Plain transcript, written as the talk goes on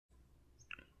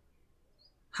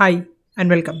Hi and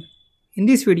welcome. In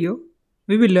this video,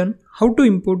 we will learn how to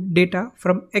import data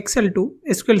from Excel to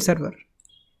SQL Server.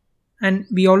 And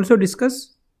we also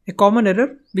discuss a common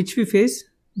error which we face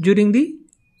during the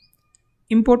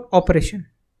import operation.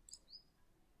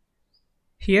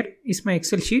 Here is my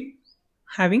Excel sheet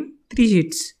having three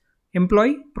sheets: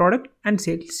 employee, product and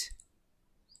sales.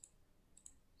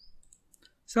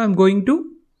 So I am going to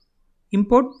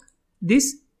import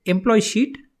this employee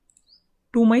sheet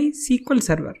to my SQL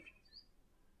Server.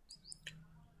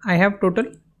 I have total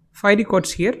 5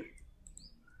 records here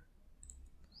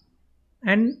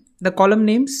and the column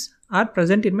names are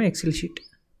present in my Excel sheet.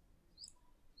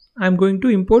 I am going to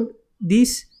import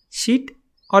this sheet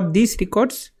or these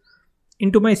records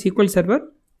into my SQL Server.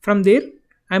 From there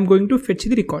I am going to fetch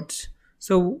the records.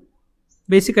 So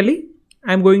basically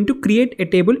I am going to create a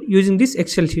table using this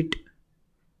Excel sheet.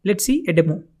 Let's see a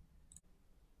demo.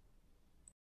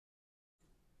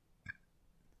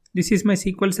 This is my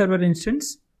SQL Server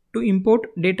instance. To import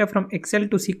data from Excel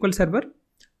to SQL Server,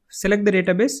 select the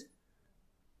database.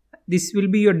 This will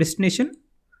be your destination.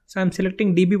 So I am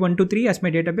selecting DB123 as my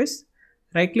database.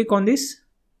 Right click on this,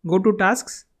 go to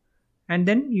tasks, and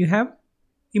then you have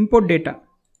import data.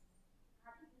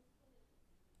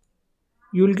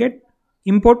 You will get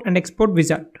import and export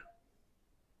wizard.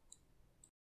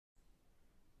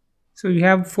 So you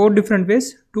have 4 different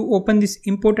ways to open this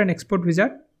import and export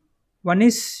wizard. One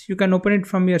is you can open it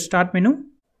from your start menu.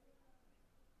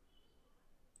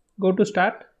 Go to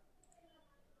start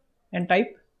and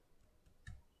type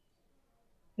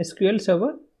SQL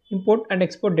Server import and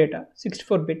export data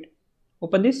 64-bit.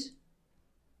 Open this.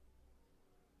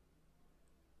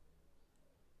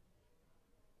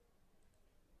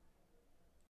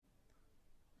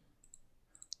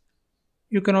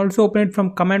 You can also open it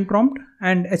from command prompt,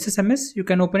 and SSMS you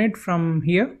can open it from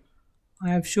here. I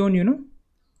have shown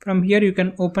from here you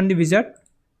can open the wizard,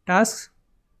 tasks,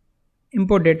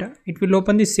 import data. It will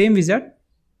open the same wizard.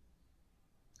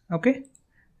 Okay,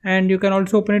 and you can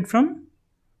also open it from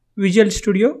Visual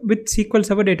Studio with SQL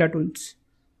Server data tools.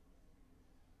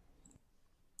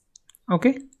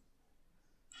 Okay,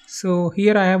 so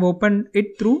here I have opened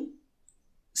it through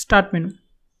start menu.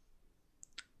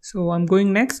 So I'm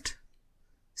going next.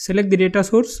 Select the data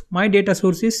source. My data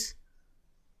source is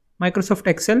Microsoft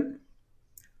Excel.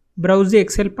 Browse the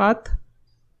Excel path.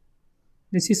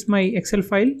 This is my Excel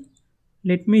file.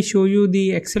 Let me show you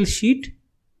the Excel sheet.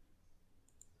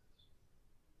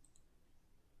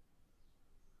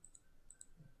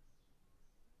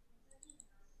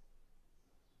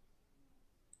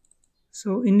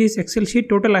 So in this Excel sheet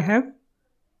total I have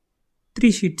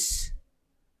 3 sheets.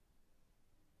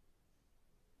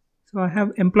 So I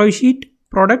have employee sheet,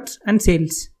 products and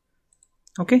sales.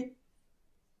 Okay.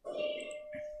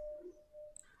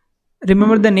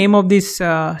 Remember the name of this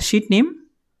sheet name.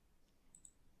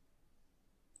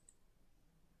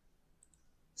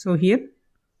 So here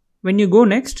when you go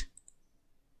next,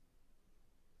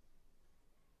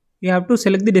 you have to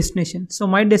select the destination. So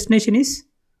my destination is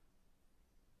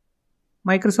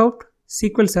Microsoft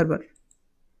SQL Server.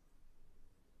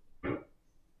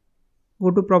 Go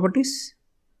to properties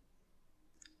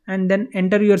and then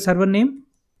enter your server name.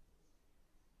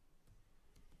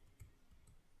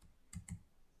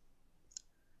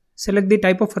 Select the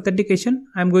type of authentication.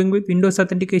 I am going with Windows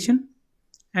authentication,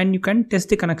 and you can test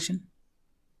the connection.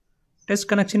 Test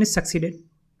connection is succeeded.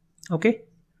 Okay.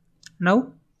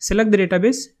 Now select the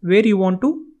database where you want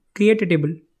to create a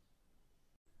table.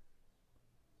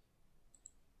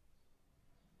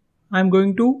 I am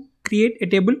going to create a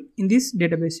table in this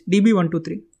database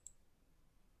DB123.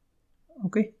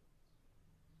 Okay.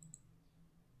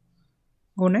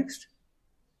 Go next.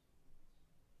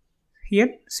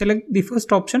 Here select the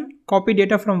first option, copy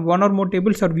data from one or more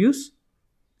tables or views,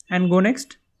 and go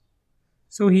next.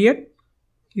 So here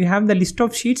you have the list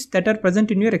of sheets that are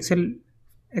present in your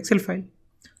Excel file.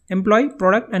 Employee,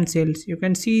 product and sales. You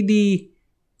can see the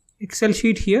Excel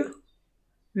sheet here.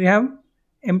 We have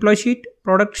employee sheet,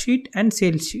 product sheet and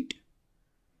sales sheet.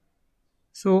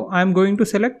 So I am going to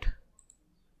select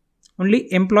only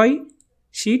employee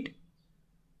sheet,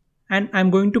 and I am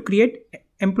going to create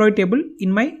employee table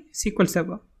in my SQL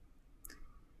Server.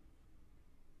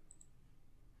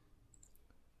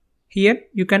 Here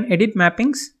you can edit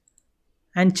mappings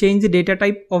and change the data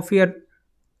type of your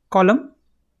column.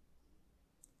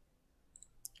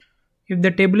 If the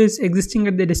table is existing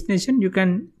at the destination, you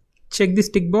can check this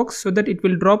tick box so that it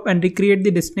will drop and recreate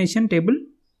the destination table.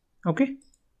 Okay,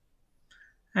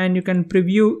 and you can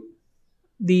preview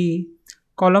the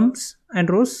columns and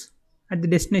rows at the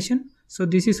destination. So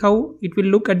this is how it will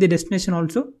look at the destination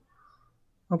also.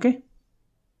 Okay,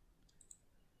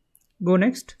 Go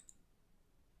next.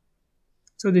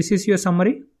 So this is your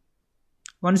summary.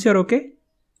 Once you're okay,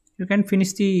 you can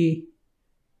finish the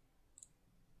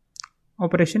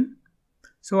operation.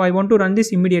 So I want to run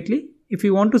this immediately. If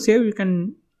you want to save, you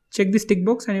can check this tick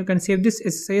box and you can save this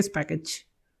SQL package.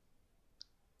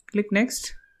 Click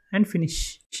next and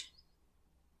finish.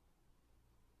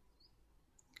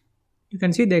 You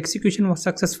can see the execution was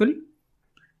successful.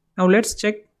 Now let's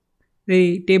check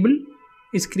the table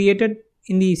is created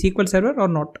in the SQL Server or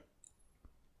not.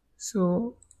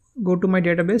 So go to my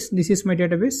database. This is my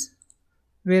database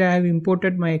where I have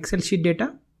imported my Excel sheet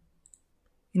data.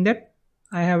 In that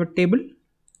I have a table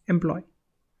employee.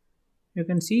 You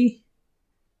can see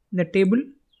the table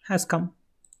has come.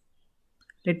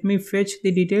 Let me fetch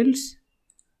the details.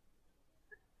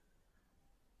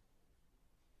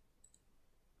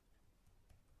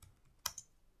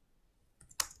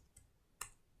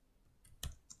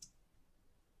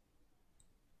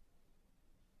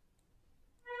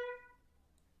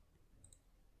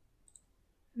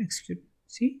 Execute.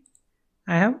 See,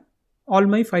 I have all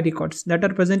my 5 records that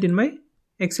are present in my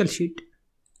Excel sheet.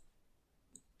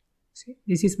 See,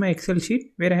 this is my Excel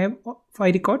sheet where I have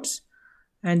 5 records,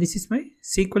 and this is my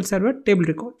SQL Server table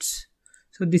records.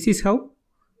 So this is how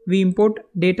we import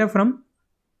data from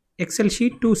Excel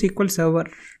sheet to SQL Server.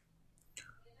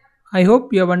 I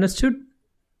hope you have understood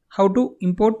how to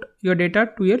import your data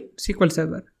to your SQL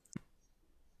Server.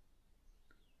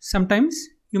 Sometimes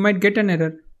you might get an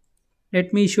error.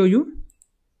 Let me show you.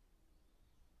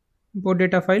 Import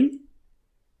data file.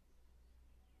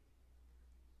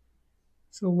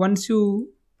 So once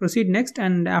you proceed next,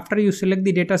 and after you select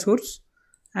the data source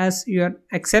as your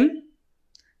Excel,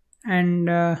 and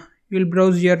you will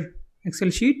browse your Excel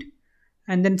sheet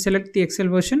and then select the Excel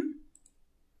version,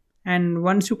 and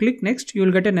once you click next, you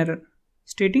will get an error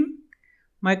stating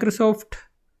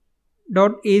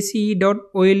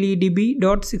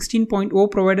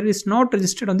Microsoft.ace.oledb.16.0 provider is not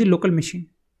registered on the local machine.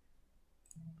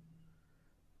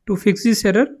 To fix this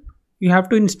error, you have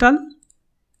to install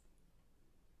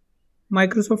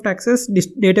Microsoft Access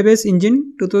Database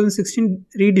Engine 2016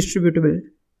 Redistributable.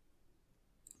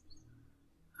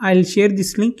 I'll share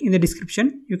this link in the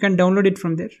description. You can download it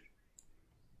from there.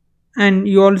 And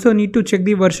you also need to check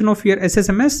the version of your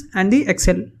SSMS and the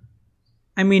Excel.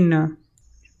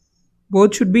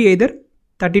 Both should be either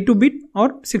 32-bit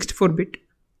or 64-bit.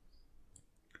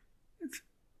 If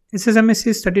SSMS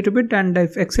is 32-bit and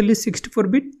if Excel is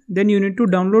 64-bit, then you need to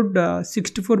download the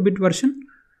 64-bit version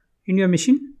in your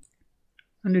machine.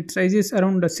 And its size is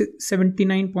around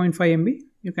 79.5 MB.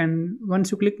 You can,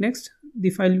 once you click next, the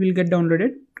file will get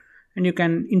downloaded and you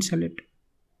can install it.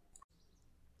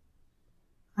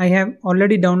 I have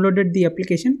already downloaded the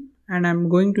application and I'm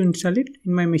going to install it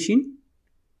in my machine.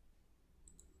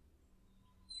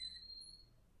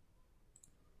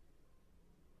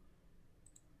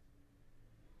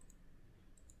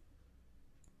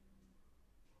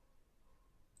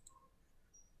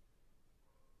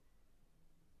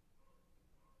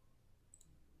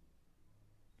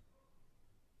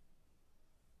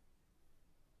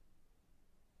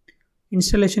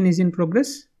 Installation is in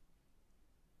progress.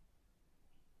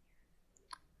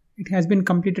 It has been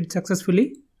completed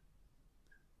successfully.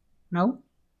 Now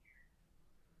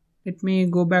let me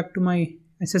go back to my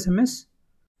SSMS.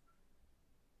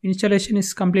 Installation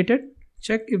is completed.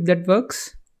 Check if that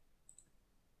works.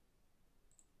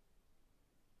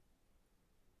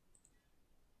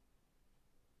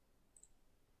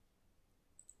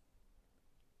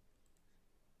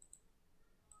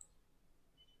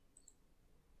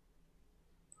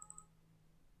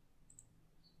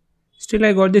 Still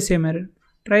I got the same error.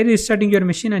 Try restarting your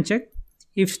machine and check.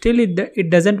 If still it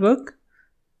doesn't work,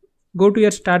 go to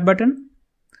your start button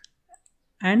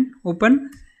and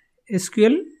open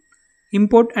SQL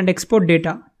import and export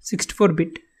data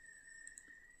 64-bit.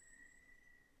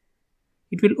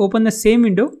 It will open the same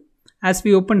window as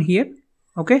we open here.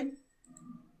 Okay.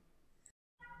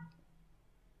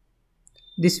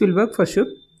 This will work for sure.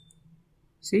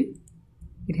 See,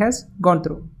 it has gone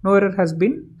through. No error has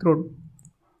been thrown.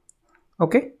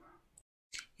 Okay.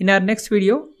 In our next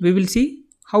video, we will see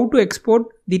how to export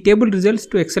the table results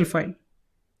to Excel file.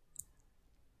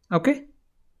 Okay.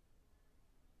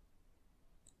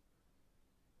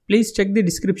 Please check the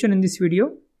description in this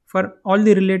video for all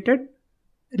the related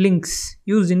links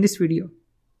used in this video.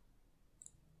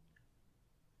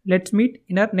 Let's meet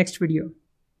in our next video.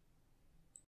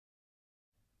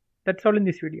 That's all in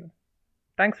this video.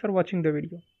 Thanks for watching the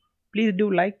video. Please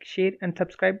do like, share and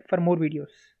subscribe for more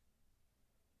videos.